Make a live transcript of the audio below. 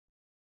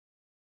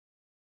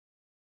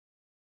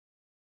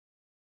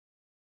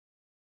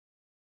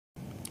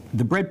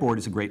The breadboard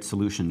is a great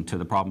solution to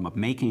the problem of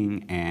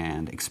making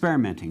and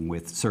experimenting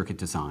with circuit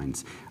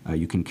designs.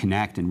 You can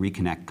connect and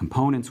reconnect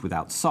components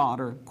without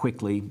solder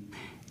quickly.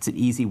 It's an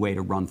easy way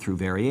to run through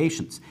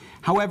variations.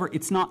 However,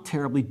 it's not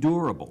terribly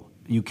durable.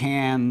 You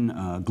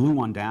can glue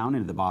one down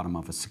into the bottom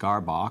of a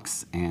cigar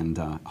box and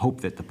hope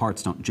that the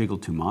parts don't jiggle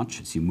too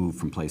much as you move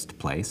from place to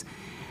place.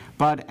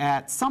 But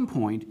at some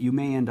point, you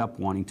may end up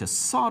wanting to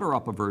solder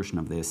up a version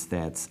of this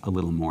that's a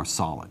little more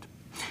solid.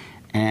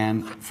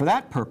 And for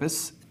that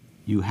purpose,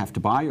 you have to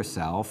buy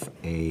yourself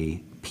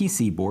a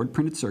PC board,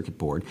 printed circuit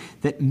board,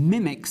 that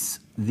mimics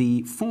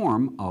the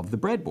form of the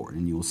breadboard.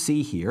 And you'll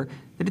see here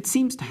that it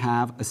seems to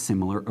have a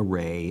similar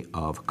array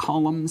of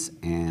columns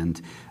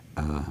and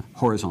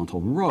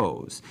horizontal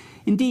rows.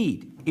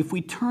 Indeed, if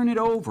we turn it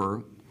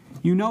over,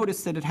 you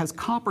notice that it has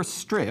copper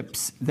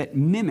strips that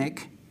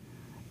mimic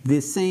the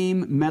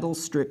same metal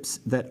strips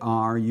that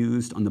are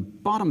used on the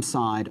bottom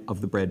side of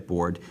the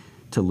breadboard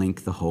to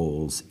link the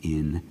holes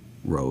in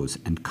rows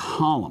and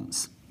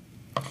columns.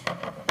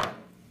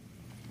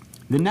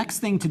 The next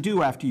thing to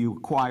do after you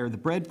acquire the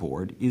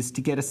breadboard is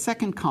to get a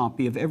second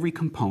copy of every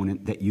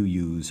component that you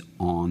use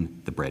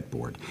on the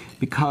breadboard,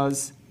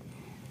 because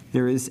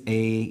there is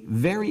a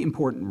very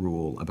important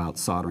rule about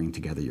soldering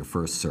together your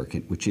first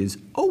circuit, which is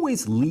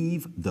always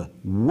leave the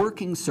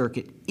working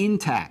circuit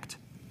intact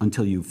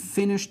until you've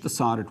finished the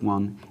soldered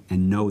one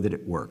and know that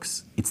it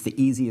works. It's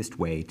the easiest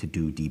way to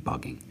do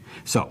debugging.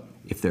 So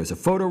if there's a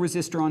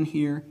photoresistor on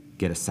here,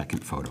 get a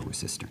second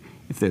photoresistor.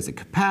 If there's a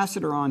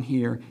capacitor on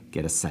here,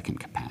 get a second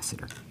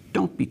capacitor.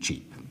 Don't be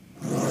cheap.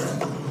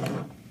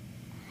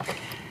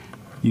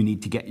 You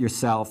need to get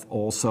yourself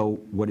also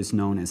what is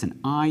known as an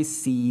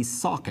IC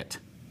socket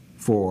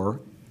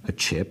for a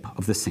chip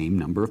of the same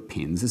number of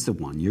pins as the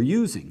one you're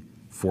using.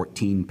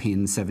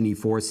 14-pin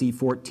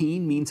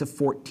 74C14 means a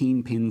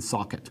 14-pin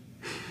socket.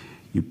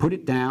 You put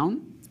it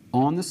down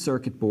on the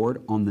circuit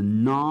board on the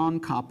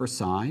non-copper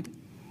side,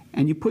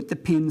 and you put the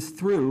pins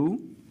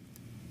through,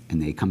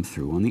 and they come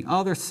through on the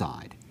other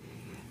side.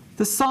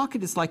 The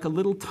socket is like a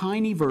little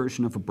tiny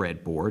version of a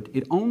breadboard.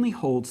 It only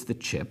holds the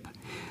chip.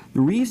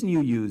 The reason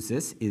you use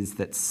this is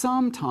that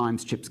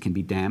sometimes chips can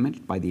be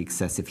damaged by the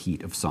excessive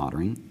heat of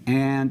soldering,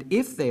 and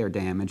if they are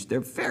damaged,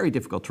 they're very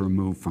difficult to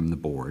remove from the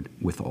board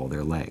with all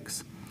their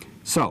legs.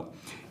 So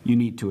you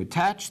need to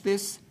attach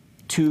this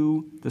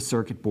to the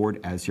circuit board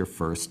as your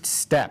first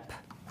step.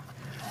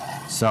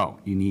 So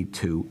you need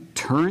to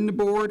turn the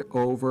board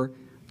over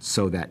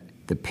so that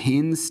the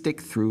pins stick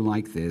through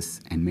like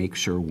this, and make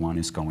sure one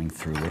is going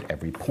through at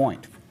every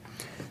point.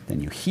 Then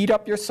you heat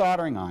up your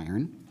soldering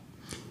iron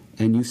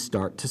and you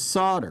start to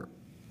solder.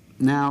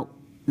 Now,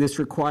 this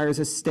requires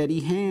a steady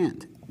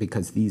hand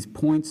because these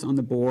points on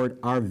the board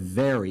are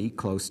very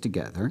close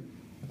together,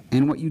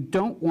 and what you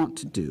don't want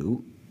to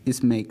do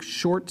is make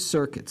short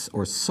circuits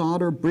or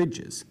solder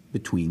bridges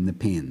between the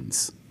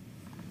pins.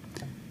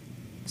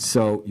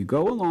 So you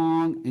go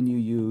along and you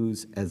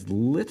use as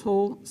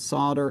little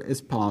solder as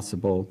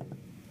possible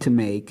to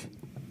make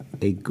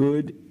a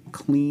good,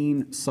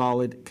 clean,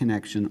 solid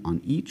connection on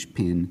each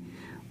pin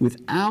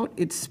without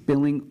it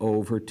spilling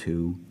over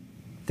to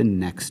the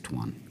next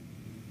one.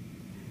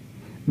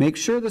 Make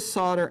sure the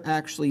solder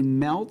actually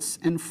melts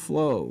and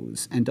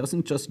flows and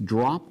doesn't just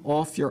drop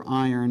off your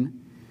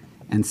iron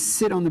and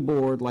sit on the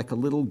board like a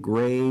little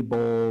gray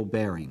ball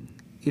bearing.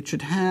 It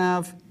should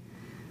have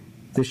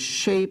the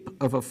shape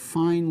of a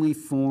finely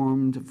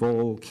formed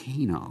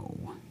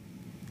volcano.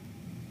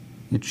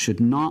 It should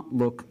not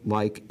look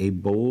like a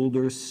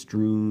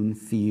boulder-strewn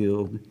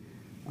field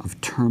of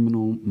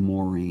terminal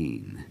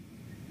moraine,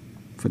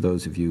 for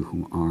those of you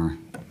who are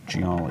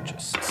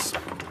geologists.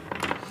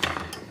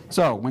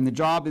 So when the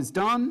job is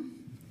done,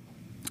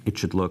 it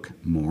should look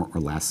more or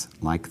less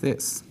like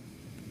this.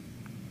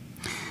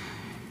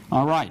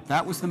 All right,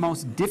 that was the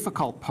most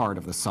difficult part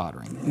of the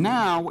soldering.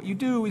 Now what you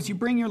do is you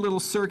bring your little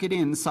circuit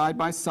in side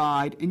by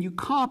side and you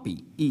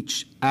copy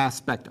each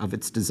aspect of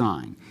its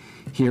design.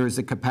 Here is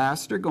a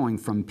capacitor going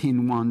from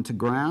pin 1 to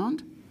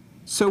ground,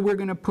 so we're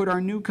going to put our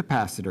new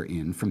capacitor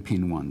in from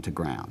pin 1 to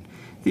ground.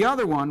 The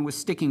other one was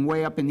sticking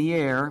way up in the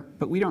air,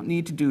 but we don't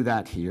need to do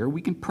that here.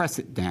 We can press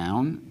it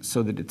down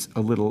so that it's a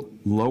little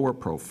lower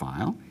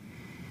profile.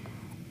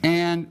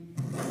 And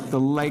the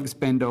legs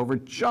bend over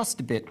just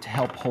a bit to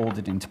help hold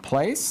it into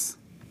place.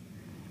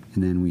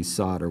 And then we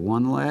solder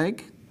one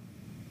leg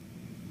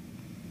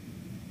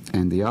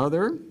and the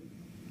other.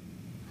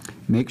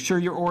 Make sure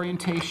your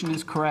orientation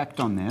is correct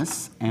on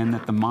this and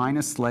that the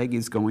minus leg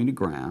is going to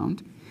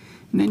ground.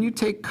 And then you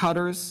take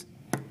cutters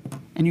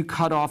and you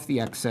cut off the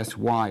excess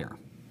wire.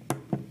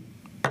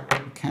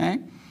 Okay?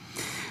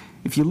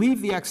 If you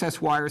leave the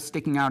excess wire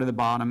sticking out of the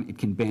bottom, it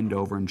can bend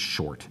over and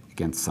short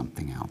against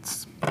something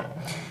else.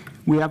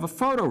 We have a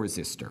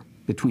photoresistor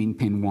between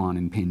pin 1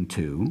 and pin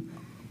 2,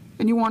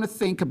 and you want to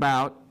think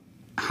about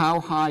how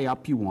high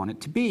up you want it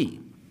to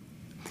be.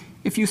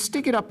 If you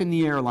stick it up in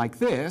the air like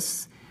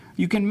this,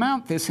 you can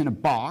mount this in a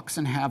box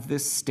and have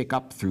this stick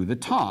up through the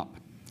top.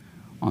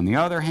 On the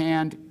other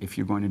hand, if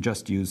you're going to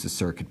just use the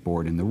circuit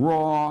board in the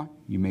raw,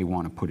 you may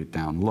want to put it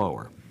down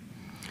lower.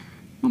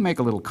 we'll make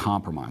a little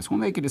compromise. We'll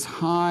make it as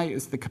high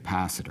as the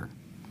capacitor.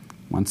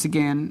 Once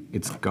again,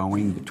 it's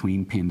going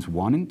between pins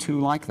 1 and 2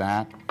 like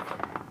that.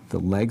 The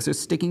legs are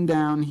sticking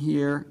down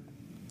here.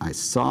 I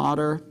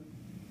solder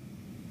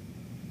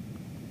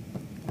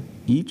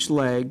each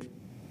leg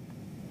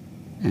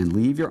and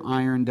leave your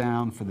iron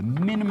down for the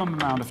minimum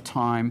amount of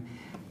time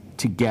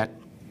to get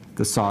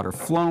the solder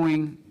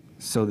flowing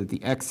so that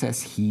the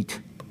excess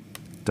heat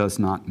does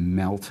not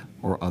melt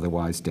or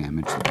otherwise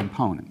damage the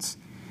components.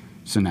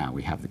 So now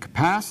we have the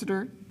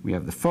capacitor, we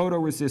have the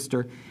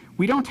photoresistor.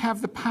 We don't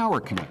have the power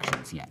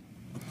connections yet.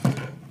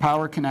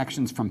 Power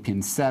connections from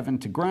pin 7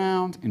 to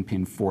ground and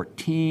pin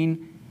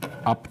 14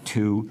 up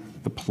to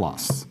the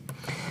plus.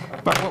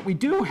 But what we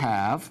do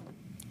have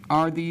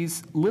are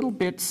these little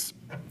bits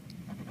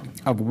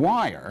of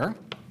wire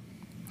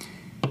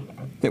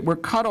that were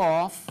cut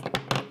off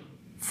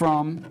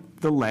from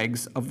the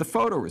legs of the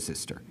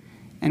photoresistor.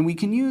 And we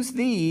can use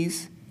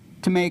these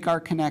to make our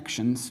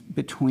connections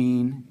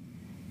between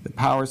the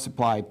power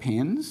supply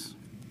pins,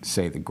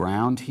 say the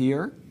ground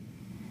here,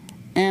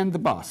 and the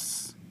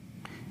bus.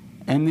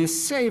 And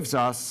this saves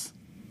us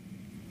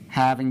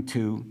having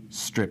to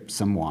strip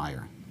some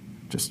wire.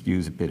 Just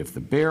use a bit of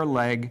the bare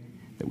leg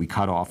that we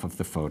cut off of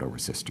the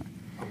photoresistor.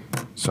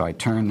 So I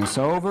turn this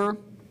over,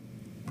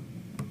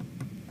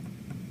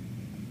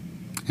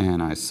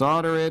 and I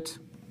solder it.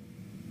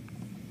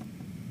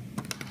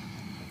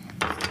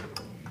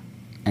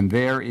 And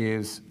there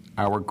is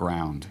our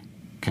ground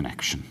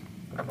connection.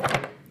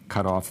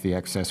 Cut off the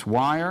excess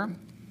wire.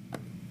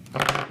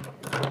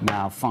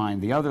 Now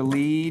find the other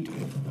lead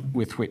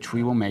with which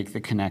we will make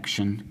the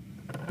connection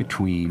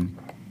between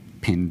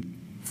pin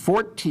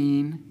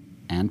 14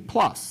 and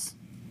plus.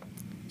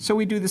 So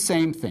we do the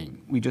same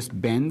thing. We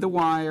just bend the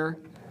wire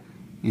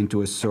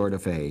into a sort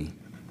of a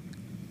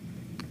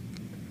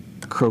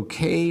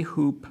croquet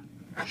hoop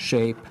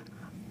shape,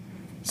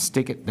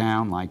 stick it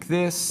down like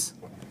this,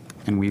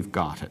 and we've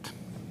got it.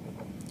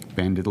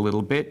 Bend it a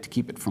little bit to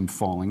keep it from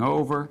falling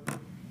over,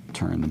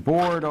 turn the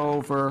board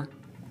over,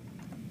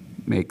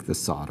 make the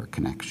solder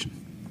connection.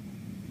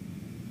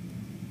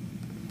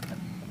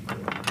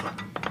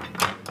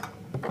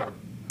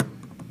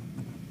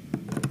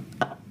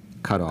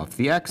 Cut off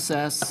the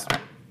excess.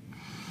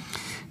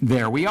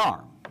 There we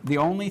are. The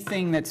only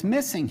thing that's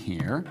missing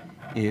here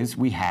is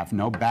we have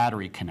no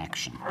battery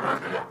connection.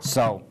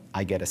 So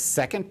I get a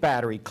second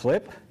battery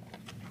clip,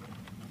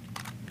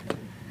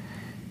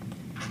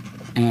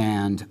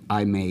 and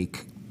I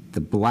make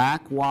the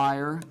black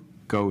wire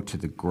go to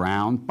the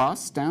ground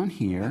bus down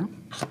here.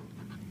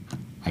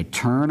 I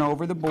turn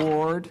over the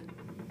board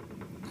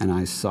and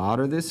I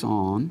solder this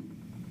on.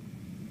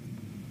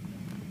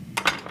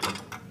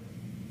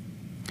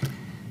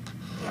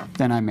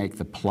 Then I make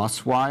the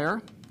plus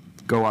wire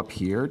go up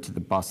here to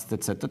the bus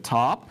that's at the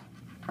top.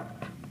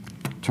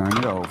 Turn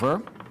it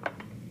over.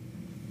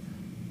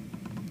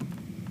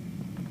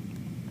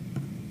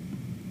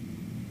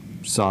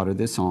 Solder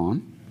this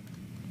on.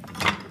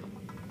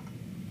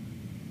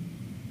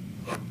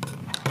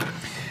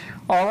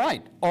 All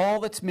right, all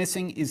that's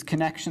missing is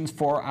connections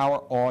for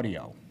our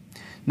audio.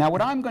 Now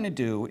what I'm going to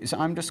do is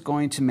I'm just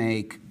going to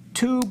make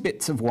 2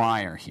 bits of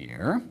wire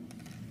here.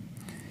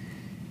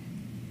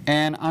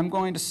 And I'm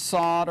going to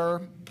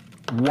solder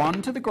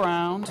one to the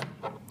ground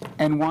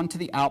and one to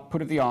the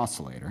output of the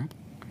oscillator.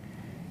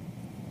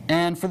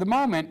 And for the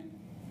moment,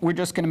 we're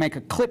just going to make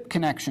a clip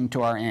connection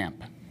to our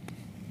amp.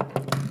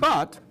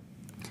 But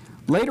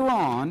later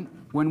on,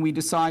 when we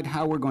decide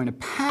how we're going to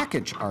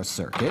package our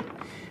circuit,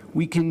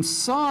 we can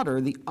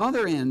solder the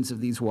other ends of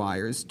these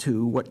wires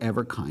to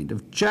whatever kind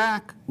of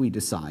jack we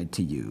decide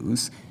to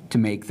use to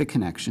make the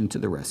connection to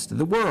the rest of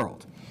the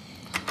world.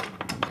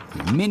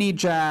 A mini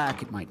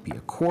jack, it might be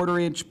a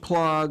 1/4-inch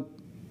plug,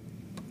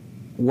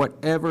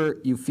 whatever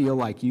you feel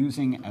like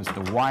using as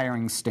the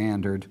wiring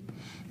standard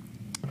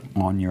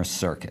on your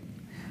circuit.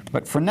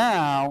 But for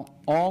now,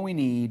 all we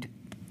need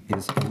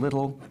is a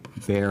little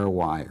bare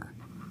wire.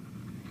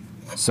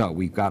 So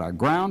we've got our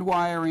ground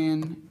wire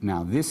in.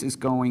 Now this is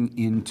going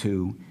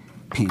into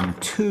pin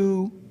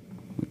 2,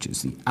 which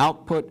is the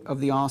output of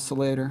the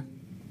oscillator.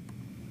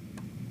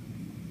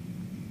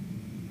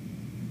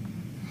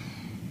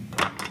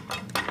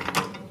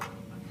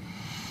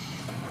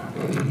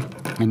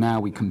 And now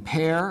we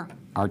compare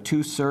our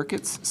 2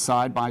 circuits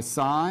side by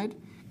side: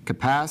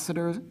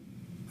 capacitor,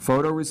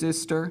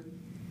 photoresistor,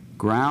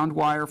 ground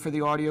wire for the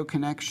audio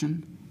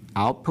connection,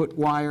 output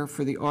wire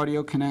for the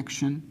audio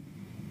connection,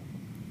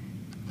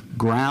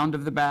 ground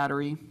of the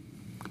battery,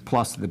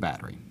 plus of the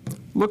battery.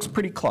 Looks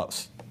pretty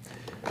close.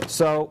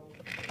 So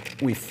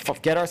we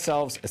get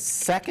ourselves a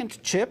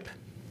second chip,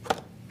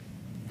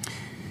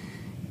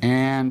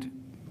 and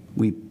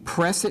we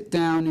press it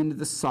down into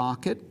the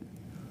socket.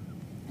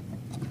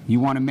 You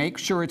want to make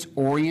sure it's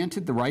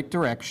oriented the right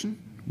direction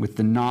with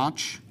the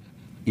notch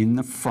in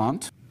the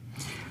front.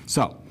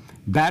 So,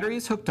 battery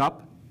is hooked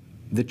up.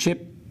 The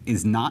chip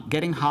is not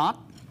getting hot.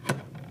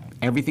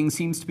 Everything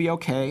seems to be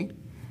okay.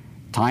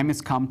 Time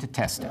has come to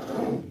test it.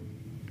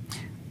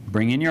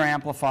 Bring in your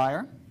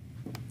amplifier.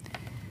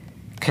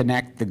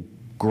 Connect the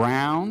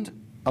ground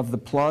of the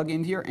plug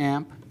into your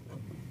amp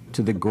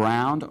to the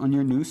ground on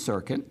your new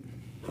circuit.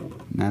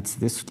 And that's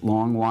this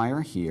long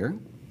wire here.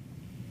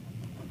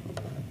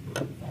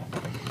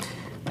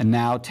 And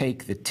now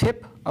take the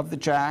tip of the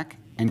jack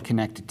and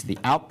connect it to the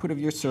output of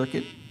your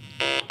circuit.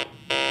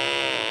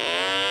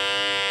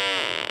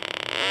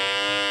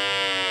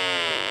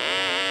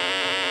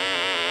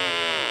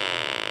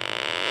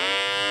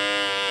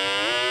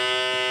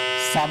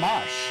 Ça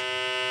marche.